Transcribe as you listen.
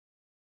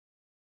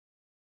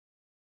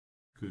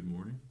Good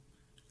morning.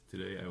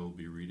 Today I will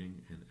be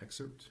reading an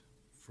excerpt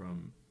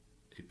from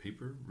a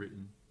paper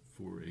written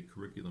for a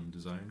curriculum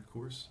design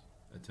course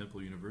at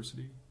Temple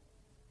University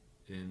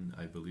in,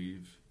 I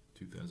believe,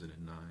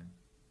 2009.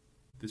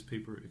 This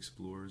paper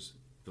explores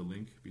the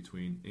link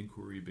between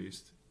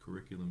inquiry-based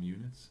curriculum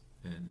units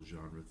and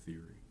genre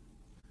theory.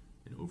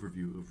 An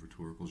overview of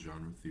rhetorical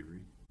genre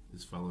theory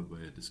is followed by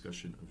a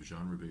discussion of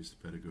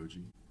genre-based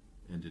pedagogy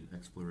and an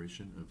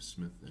exploration of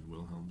Smith and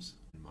Wilhelm's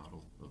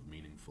model of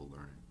meaningful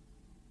learning.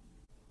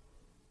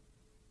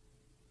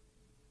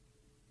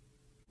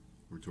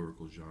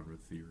 Rhetorical genre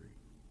theory.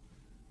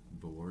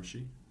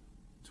 Bowarski,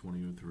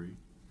 2003,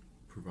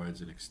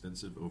 provides an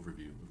extensive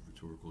overview of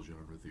rhetorical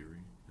genre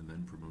theory and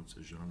then promotes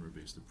a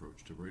genre-based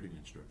approach to writing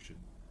instruction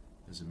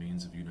as a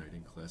means of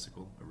uniting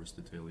classical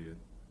Aristotelian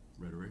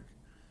rhetoric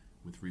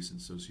with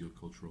recent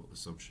sociocultural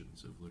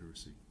assumptions of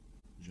literacy.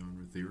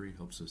 Genre theory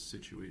helps us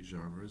situate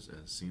genres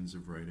as scenes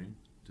of writing,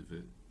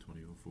 DeWitt,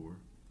 2004,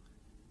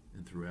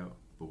 and throughout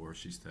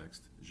Bowarski's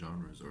text,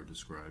 genres are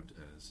described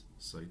as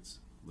sites,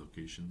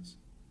 locations,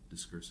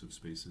 discursive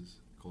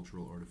spaces,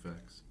 cultural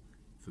artifacts,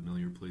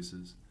 familiar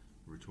places,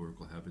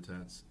 rhetorical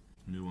habitats,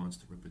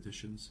 nuanced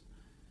repetitions,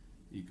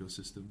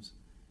 ecosystems,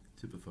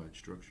 typified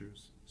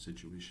structures,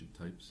 situation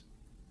types,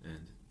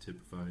 and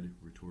typified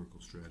rhetorical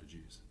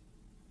strategies.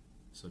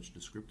 Such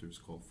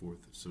descriptors call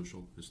forth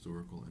social,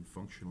 historical, and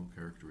functional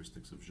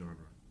characteristics of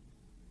genre.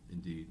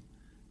 Indeed,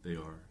 they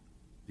are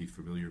the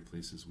familiar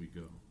places we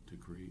go to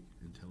create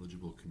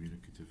intelligible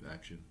communicative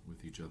action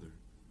with each other,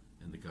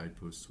 and the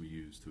guideposts we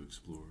use to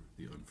explore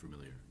the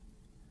unfamiliar.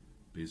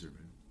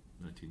 Bazerman,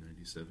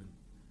 1997,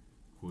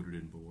 quoted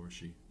in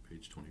Bowarski,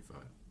 page 25.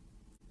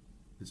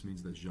 This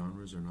means that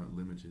genres are not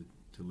limited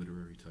to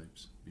literary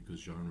types, because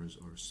genres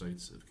are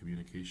sites of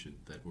communication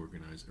that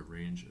organize a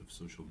range of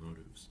social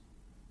motives.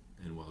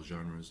 And while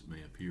genres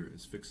may appear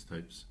as fixed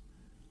types,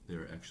 they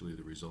are actually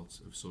the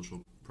results of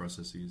social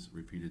processes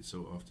repeated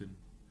so often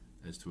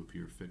as to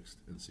appear fixed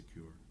and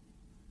secure.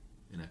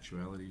 In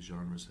actuality,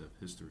 genres have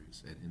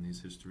histories, and in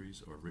these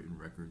histories are written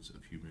records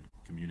of human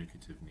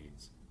communicative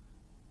needs.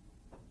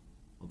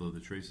 Although the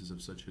traces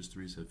of such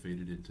histories have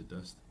faded into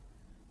dust,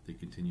 they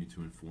continue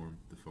to inform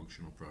the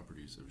functional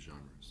properties of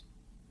genres.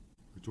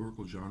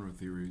 Rhetorical genre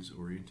theory's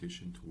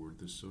orientation toward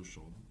the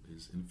social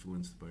is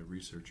influenced by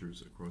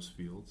researchers across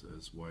fields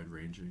as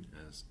wide-ranging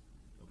as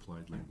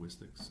applied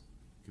linguistics,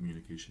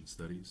 communication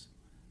studies,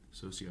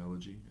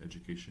 sociology,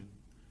 education,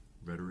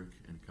 rhetoric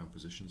and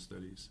composition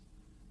studies,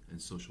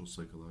 and social,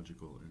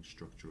 psychological, and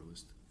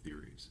structuralist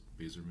theories.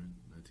 Bazerman,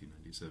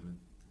 1997,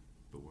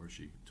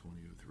 Bowarski,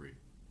 2003.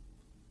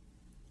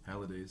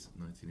 Halliday's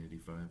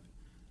 1985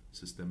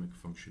 Systemic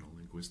Functional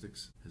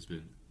Linguistics has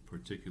been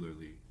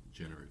particularly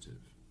generative.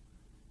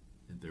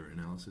 In their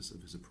analysis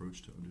of his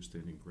approach to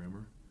understanding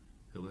grammar,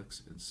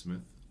 Hillox and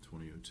Smith,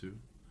 2002,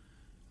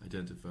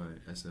 identify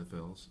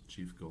SFL's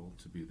chief goal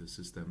to be the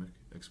systemic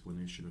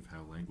explanation of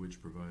how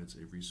language provides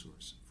a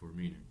resource for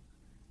meaning,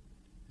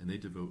 and they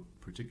devote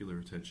particular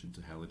attention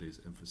to Halliday's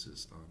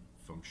emphasis on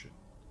function.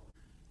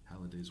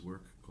 Halliday's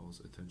work calls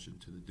attention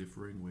to the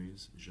differing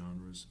ways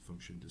genres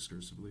function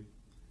discursively,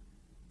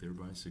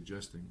 thereby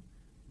suggesting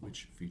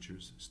which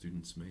features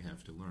students may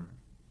have to learn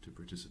to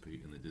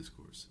participate in the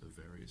discourse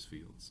of various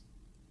fields.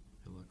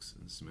 Hillox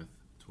and Smith,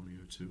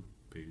 2002,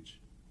 page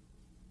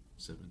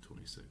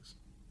 726.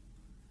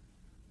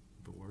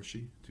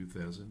 Bowarski,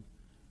 2000,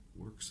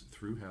 works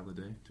through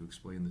Halliday to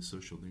explain the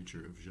social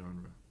nature of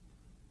genre.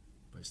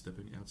 By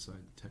stepping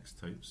outside text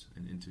types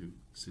and into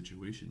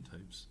situation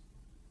types,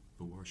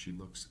 Bowarski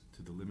looks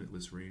to the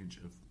limitless range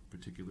of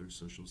particular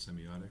social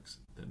semiotics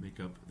that make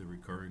up the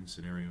recurring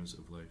scenarios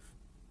of life.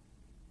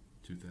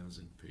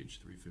 2000, page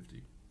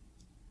 350.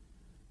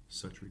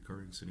 Such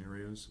recurring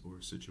scenarios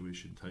or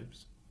situation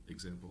types,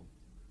 example,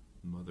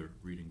 mother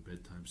reading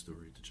bedtime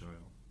story to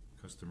child,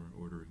 customer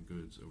ordering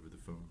goods over the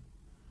phone,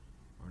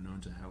 are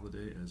known to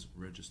Halliday as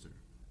register,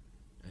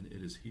 and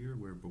it is here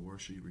where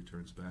Bowarski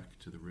returns back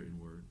to the written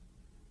word,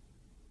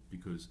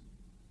 because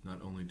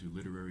not only do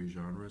literary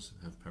genres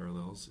have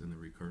parallels in the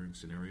recurring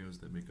scenarios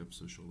that make up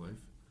social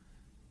life,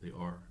 they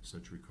are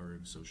such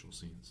recurring social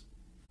scenes.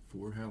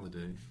 For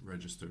Halliday,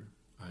 register,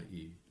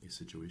 i.e., a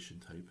situation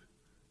type,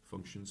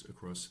 functions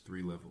across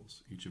three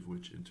levels, each of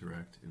which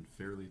interact in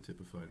fairly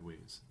typified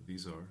ways.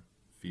 These are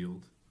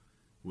field,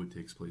 what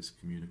takes place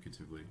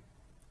communicatively,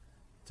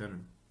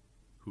 tenor,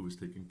 who is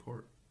taking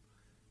part,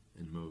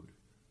 and mode,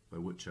 by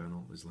what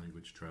channel is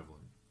language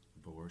traveling.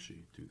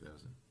 Bowarski,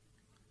 2000.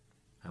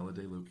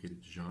 Halliday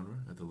located genre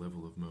at the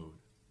level of mode,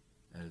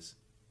 as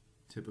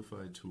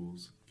typified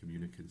tools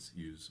communicants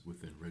use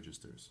within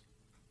registers.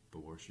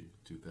 Bowarski,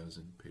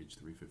 2000, page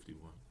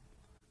 351.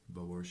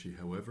 Bowarski,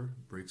 however,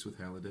 breaks with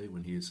Halliday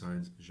when he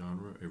assigns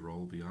genre a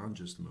role beyond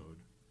just mode,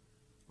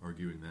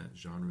 arguing that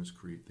genres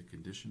create the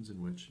conditions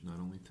in which not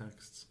only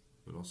texts,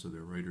 but also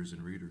their writers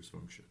and readers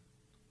function,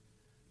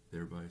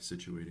 thereby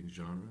situating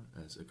genre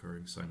as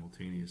occurring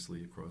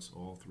simultaneously across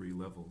all three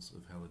levels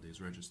of Halliday's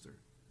register.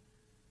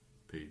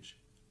 Page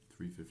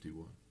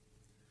 351.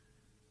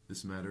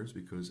 This matters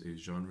because a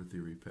genre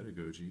theory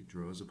pedagogy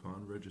draws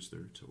upon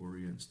register to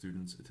orient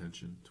students'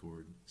 attention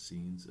toward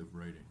scenes of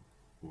writing,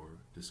 or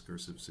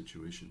discursive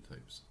situation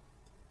types.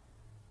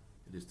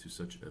 It is to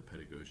such a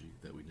pedagogy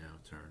that we now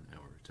turn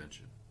our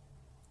attention.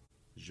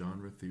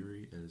 Genre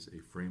theory as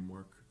a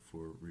framework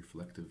for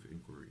reflective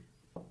inquiry.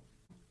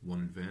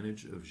 One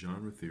advantage of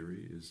genre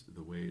theory is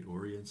the way it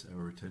orients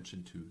our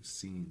attention to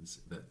scenes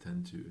that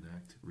tend to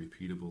enact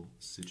repeatable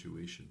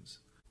situations,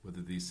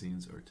 whether these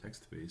scenes are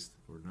text-based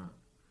or not.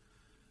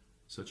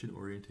 Such an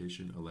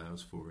orientation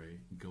allows for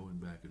a going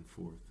back and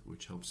forth,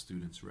 which helps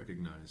students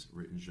recognize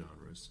written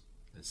genres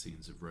as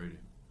scenes of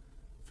writing,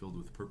 filled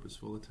with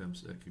purposeful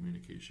attempts at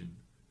communication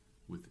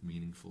with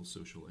meaningful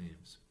social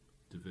aims.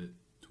 DeWitt,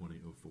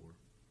 2004.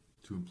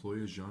 To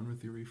employ a genre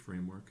theory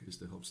framework is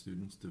to help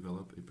students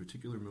develop a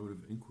particular mode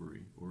of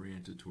inquiry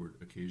oriented toward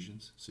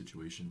occasions,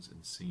 situations,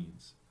 and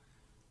scenes.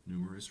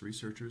 Numerous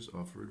researchers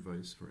offer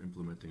advice for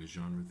implementing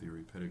genre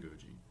theory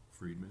pedagogy.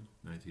 Friedman,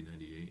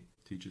 1998,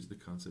 teaches the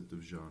concept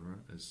of genre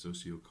as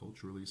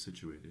socioculturally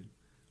situated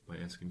by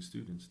asking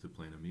students to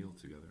plan a meal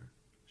together.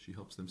 She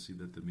helps them see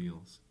that the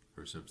meals,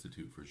 her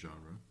substitute for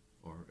genre,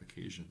 are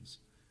occasions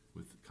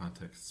with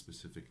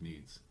context-specific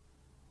needs.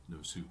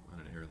 No soup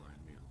on an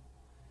airline meal,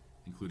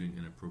 including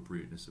an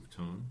appropriateness of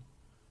tone,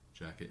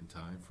 jacket and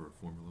tie for a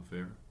formal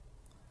affair.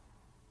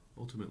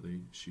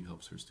 Ultimately, she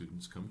helps her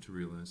students come to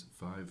realize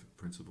 5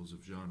 principles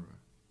of genre.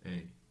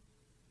 A.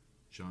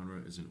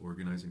 Genre is an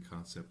organizing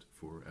concept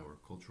for our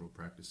cultural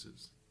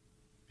practices.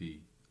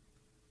 B.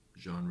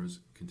 Genres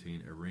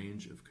contain a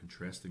range of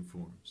contrasting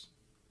forms.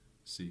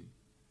 C.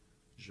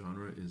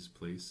 Genre is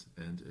place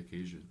and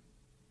occasion.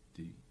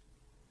 D.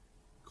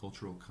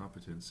 Cultural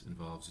competence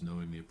involves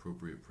knowing the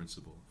appropriate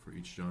principle for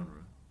each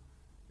genre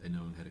and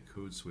knowing how to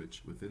code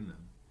switch within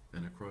them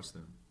and across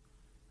them,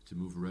 to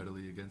move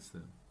readily against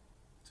them,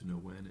 to know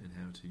when and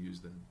how to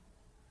use them.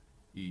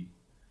 E.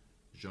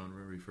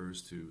 Genre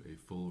refers to a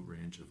full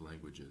range of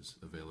languages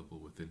available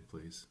within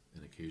place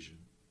and occasion.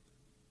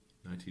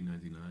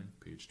 1999,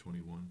 page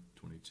 21,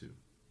 22.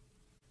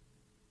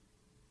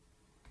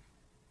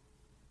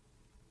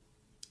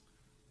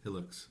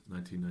 Hillocks,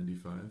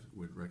 1995,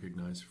 would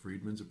recognize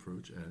Friedman's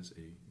approach as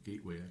a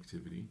gateway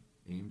activity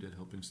aimed at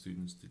helping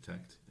students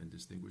detect and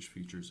distinguish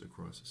features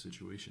across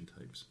situation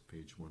types,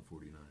 page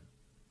 149.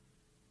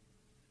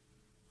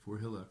 For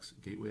Hillocks,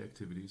 gateway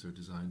activities are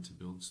designed to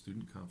build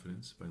student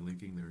confidence by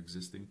linking their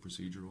existing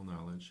procedural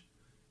knowledge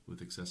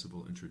with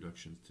accessible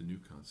introductions to new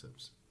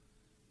concepts.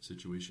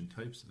 Situation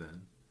types,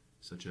 then,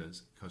 such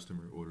as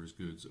customer orders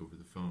goods over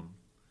the phone,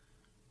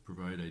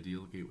 provide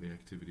ideal gateway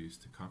activities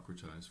to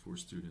concretize for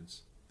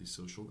students the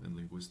social and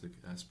linguistic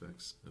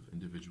aspects of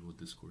individual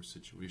discourse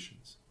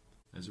situations.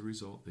 As a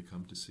result, they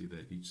come to see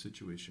that each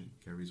situation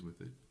carries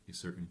with it a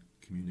certain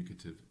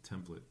communicative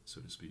template,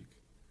 so to speak.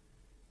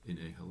 In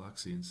a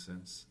Hillocksian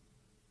sense,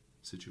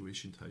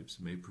 situation types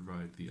may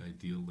provide the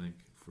ideal link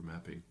for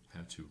mapping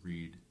how to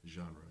read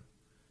genre,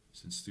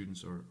 since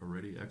students are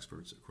already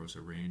experts across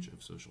a range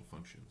of social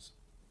functions.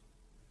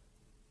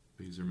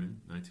 Bazerman,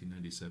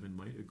 1997,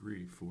 might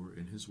agree, for,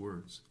 in his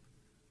words,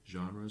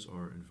 genres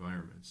are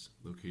environments,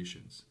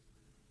 locations,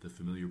 the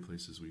familiar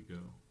places we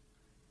go,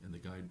 and the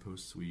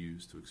guideposts we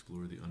use to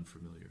explore the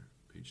unfamiliar,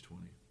 page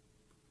 20.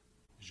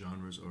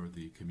 Genres are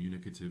the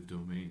communicative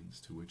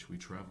domains to which we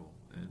travel,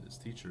 and as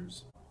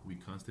teachers, we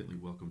constantly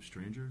welcome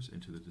strangers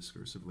into the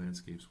discursive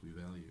landscapes we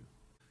value.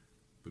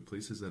 But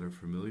places that are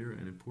familiar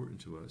and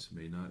important to us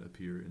may not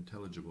appear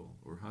intelligible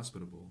or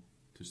hospitable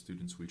to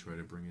students we try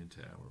to bring into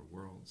our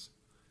worlds.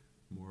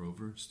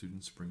 Moreover,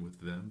 students bring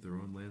with them their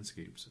own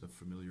landscapes of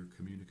familiar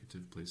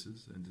communicative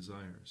places and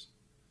desires.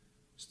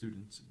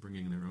 Students,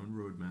 bringing their own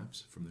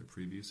roadmaps from their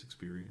previous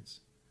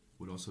experience,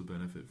 would also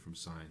benefit from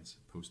signs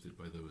posted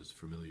by those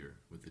familiar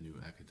with the new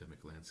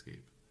academic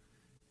landscape.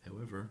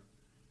 However,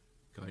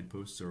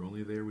 guideposts are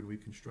only there when we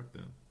construct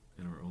them,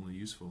 and are only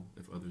useful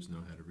if others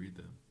know how to read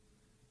them,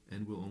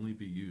 and will only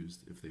be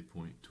used if they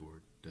point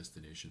toward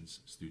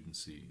destinations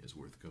students see as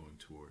worth going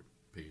toward,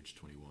 page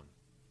 21.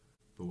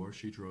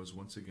 Bowarshi draws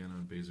once again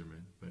on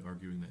Bazerman by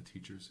arguing that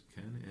teachers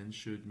can and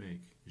should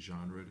make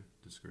genred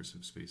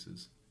discursive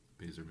spaces,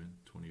 Bazerman,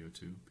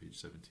 2002, page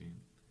 17,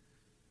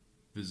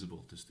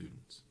 visible to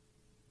students,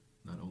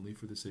 not only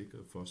for the sake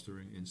of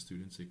fostering in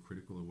students a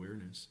critical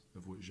awareness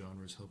of what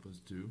genres help us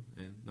do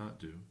and not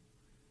do,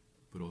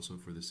 but also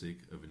for the sake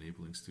of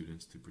enabling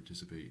students to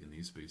participate in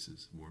these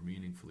spaces more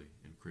meaningfully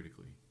and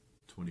critically,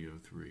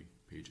 2003,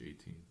 page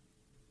 18.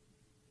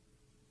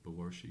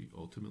 Bowarshi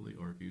ultimately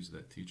argues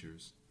that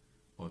teachers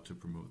ought to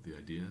promote the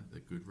idea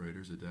that good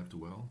writers adapt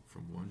well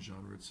from one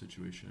genre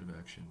situation of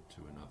action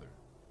to another,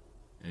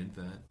 and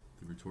that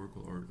the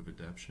rhetorical art of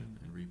adaptation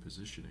and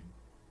repositioning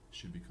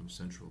should become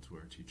central to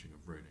our teaching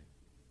of writing,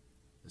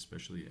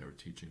 especially our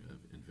teaching of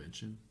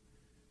invention,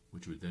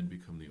 which would then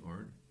become the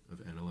art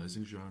of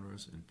analyzing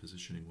genres and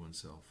positioning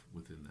oneself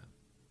within them.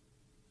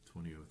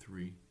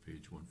 2003,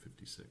 page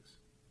 156.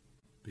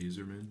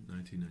 Bazerman,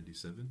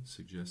 1997,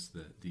 suggests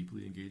that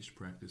deeply engaged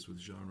practice with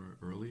genre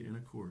early in a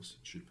course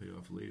should pay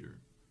off later,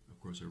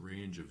 across a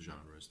range of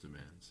genres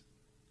demands,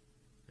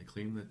 a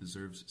claim that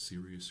deserves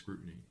serious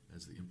scrutiny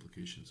as the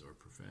implications are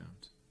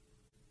profound.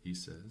 He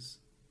says,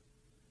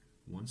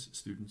 once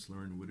students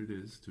learn what it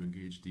is to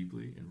engage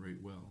deeply and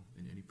write well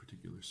in any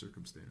particular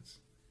circumstance,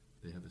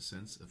 they have a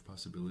sense of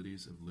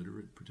possibilities of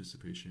literate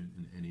participation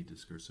in any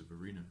discursive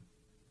arena.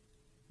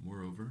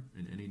 Moreover,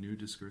 in any new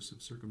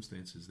discursive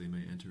circumstances they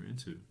may enter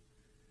into,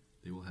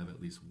 they will have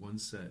at least one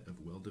set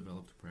of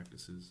well-developed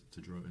practices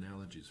to draw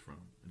analogies from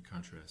and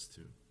contrast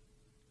to.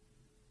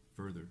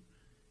 Further,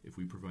 if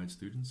we provide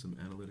students some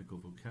analytical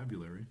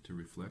vocabulary to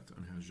reflect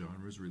on how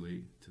genres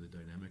relate to the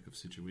dynamic of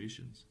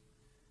situations,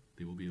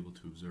 they will be able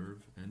to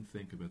observe and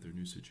think about their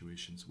new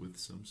situations with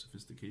some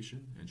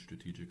sophistication and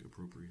strategic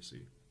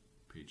appropriacy.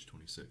 Page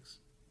 26.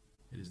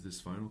 It is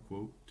this final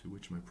quote to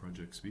which my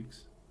project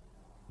speaks,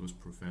 most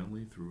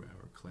profoundly through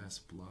our class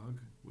blog,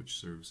 which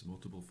serves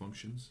multiple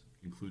functions,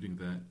 including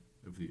that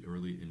of the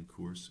early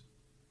in-course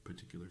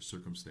particular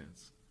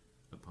circumstance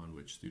upon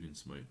which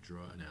students might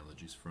draw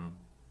analogies from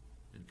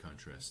and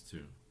contrast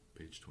to.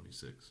 Page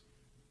 26.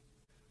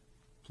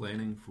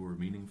 Planning for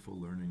meaningful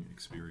learning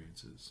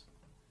experiences.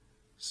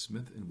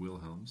 Smith and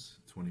Wilhelm's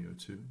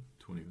 2002,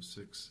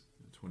 2006,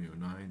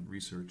 2009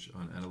 research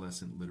on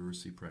adolescent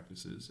literacy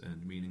practices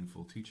and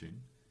meaningful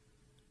teaching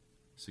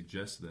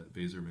suggests that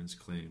Bazerman's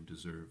claim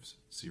deserves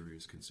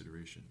serious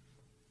consideration.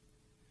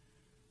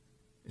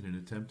 In an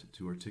attempt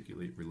to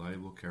articulate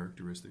reliable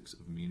characteristics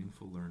of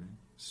meaningful learning,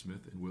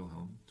 Smith and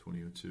Wilhelm,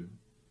 2002,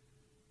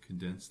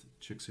 condensed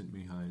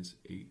Csikszentmihalyi's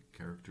 8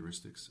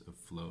 characteristics of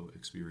flow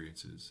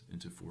experiences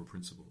into 4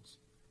 principles.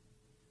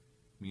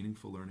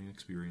 Meaningful learning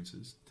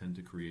experiences tend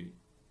to create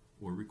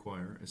or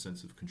require a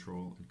sense of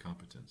control and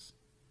competence,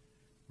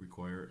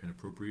 require an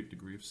appropriate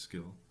degree of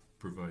skill,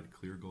 provide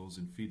clear goals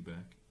and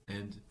feedback,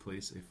 and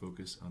place a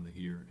focus on the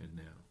here and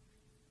now.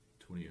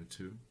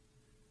 2002,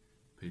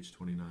 page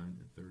 29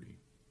 and 30.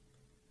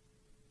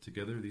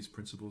 Together, these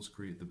principles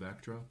create the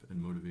backdrop and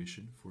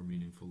motivation for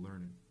meaningful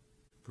learning,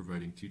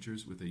 providing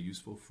teachers with a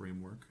useful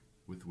framework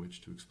with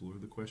which to explore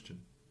the question,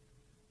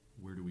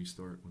 where do we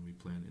start when we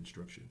plan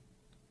instruction?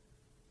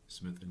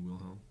 Smith and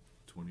Wilhelm,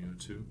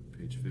 2002,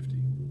 page 50.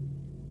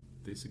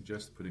 They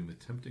suggest putting the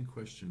tempting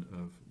question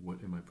of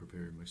what am I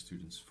preparing my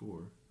students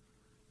for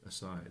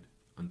aside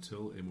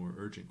until a more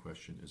urgent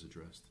question is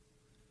addressed.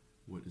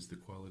 What is the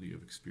quality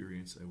of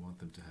experience I want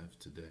them to have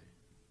today?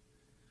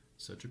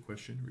 Such a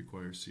question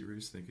requires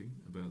serious thinking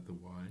about the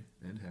why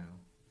and how,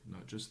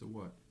 not just the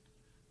what,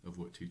 of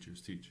what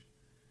teachers teach,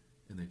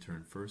 and they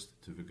turn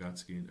first to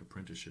Vygotskian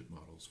apprenticeship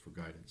models for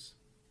guidance.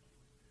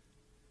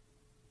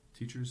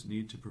 Teachers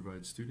need to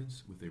provide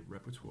students with a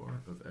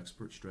repertoire of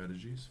expert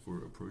strategies for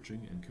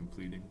approaching and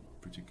completing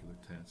particular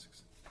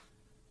tasks.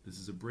 This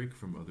is a break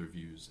from other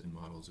views and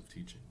models of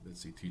teaching that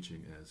see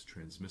teaching as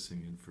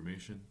transmitting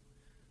information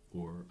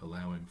or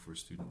allowing for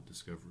student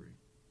discovery.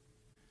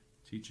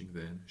 Teaching,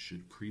 then,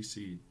 should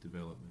precede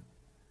development,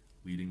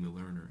 leading the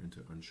learner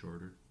into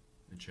uncharted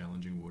and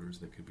challenging waters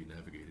that could be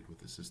navigated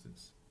with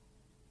assistance.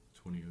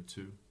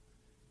 2002,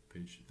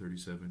 page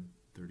 37,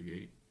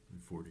 38,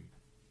 and 40.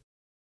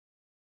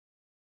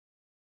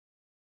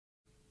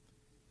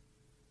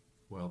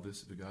 While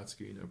this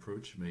Vygotskian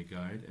approach may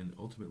guide and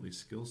ultimately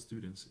skill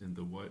students in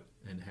the what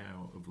and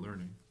how of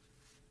learning,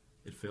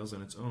 it fails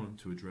on its own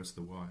to address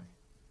the why.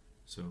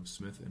 So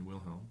Smith and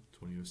Wilhelm,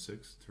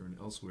 2006, turn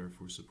elsewhere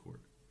for support,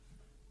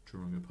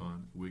 drawing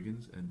upon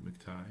Wiggins and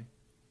McTighe,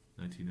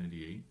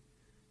 1998,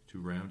 to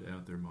round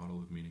out their model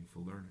of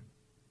meaningful learning.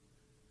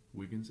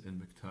 Wiggins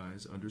and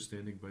McTighe's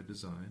understanding by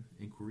design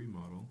inquiry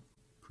model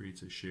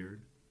creates a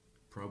shared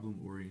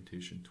problem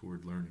orientation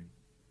toward learning,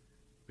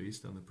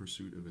 based on the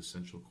pursuit of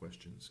essential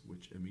questions,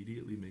 which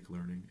immediately make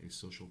learning a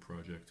social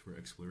project for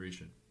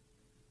exploration.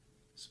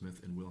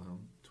 Smith and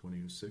Wilhelm,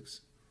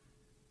 2006,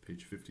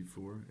 page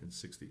 54 and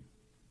 60.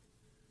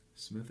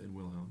 Smith and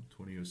Wilhelm,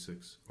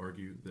 2006,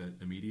 argue that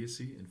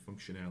immediacy and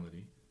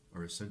functionality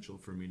are essential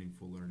for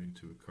meaningful learning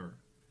to occur,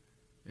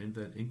 and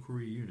that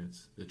inquiry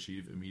units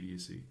achieve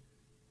immediacy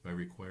by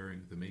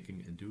requiring the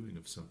making and doing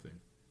of something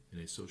in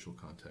a social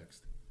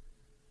context,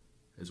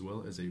 as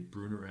well as a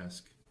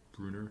Bruner-esque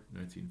Bruner,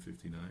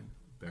 1959,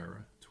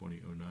 Barra,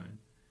 2009,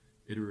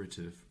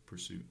 iterative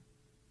pursuit,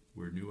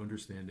 where new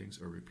understandings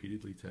are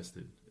repeatedly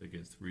tested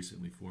against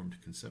recently formed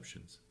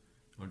conceptions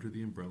under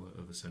the umbrella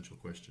of essential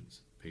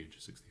questions, page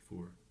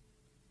 64.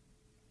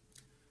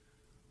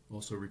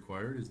 Also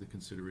required is the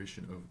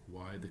consideration of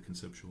why the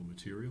conceptual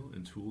material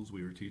and tools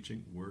we are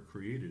teaching were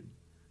created,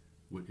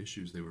 what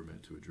issues they were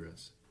meant to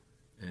address,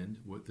 and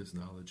what this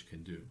knowledge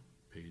can do,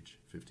 page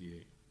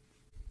 58.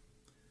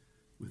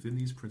 Within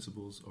these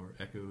principles are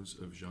echoes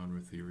of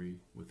genre theory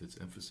with its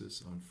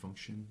emphasis on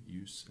function,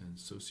 use, and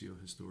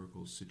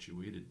socio-historical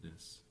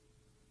situatedness.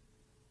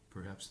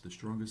 Perhaps the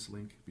strongest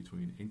link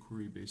between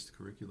inquiry-based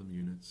curriculum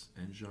units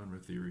and genre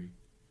theory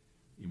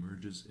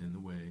emerges in the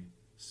way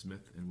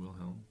Smith and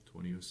Wilhelm,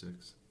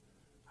 2006,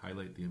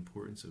 highlight the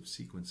importance of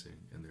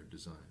sequencing in their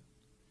design.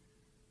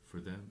 For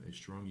them, a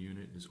strong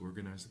unit is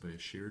organized by a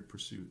shared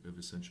pursuit of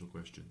essential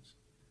questions,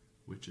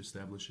 which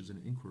establishes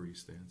an inquiry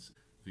stance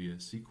via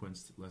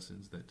sequenced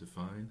lessons that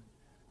define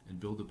and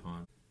build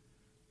upon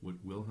what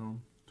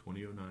Wilhelm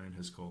 2009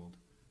 has called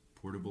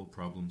portable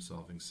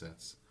problem-solving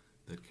sets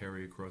that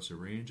carry across a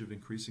range of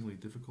increasingly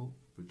difficult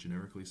but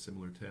generically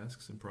similar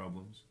tasks and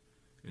problems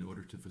in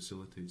order to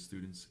facilitate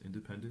students'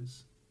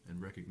 independence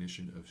and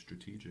recognition of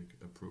strategic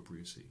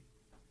appropriacy.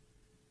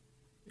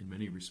 In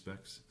many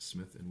respects,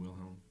 Smith and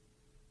Wilhelm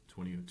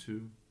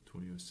 2002,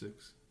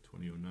 2006,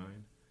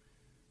 2009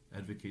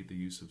 advocate the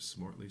use of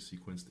smartly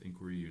sequenced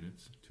inquiry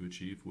units to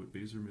achieve what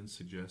Bazerman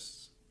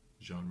suggests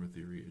genre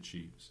theory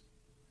achieves.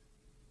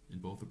 In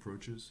both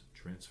approaches,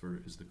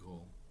 transfer is the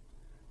goal.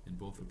 In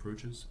both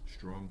approaches,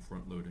 strong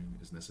front-loading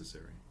is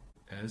necessary,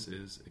 as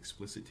is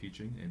explicit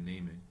teaching and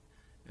naming,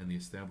 and the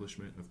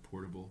establishment of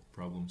portable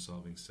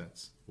problem-solving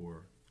sets,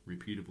 or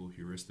repeatable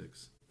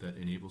heuristics, that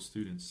enable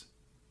students,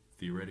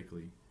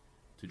 theoretically,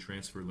 to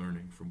transfer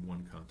learning from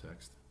one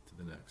context to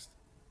the next.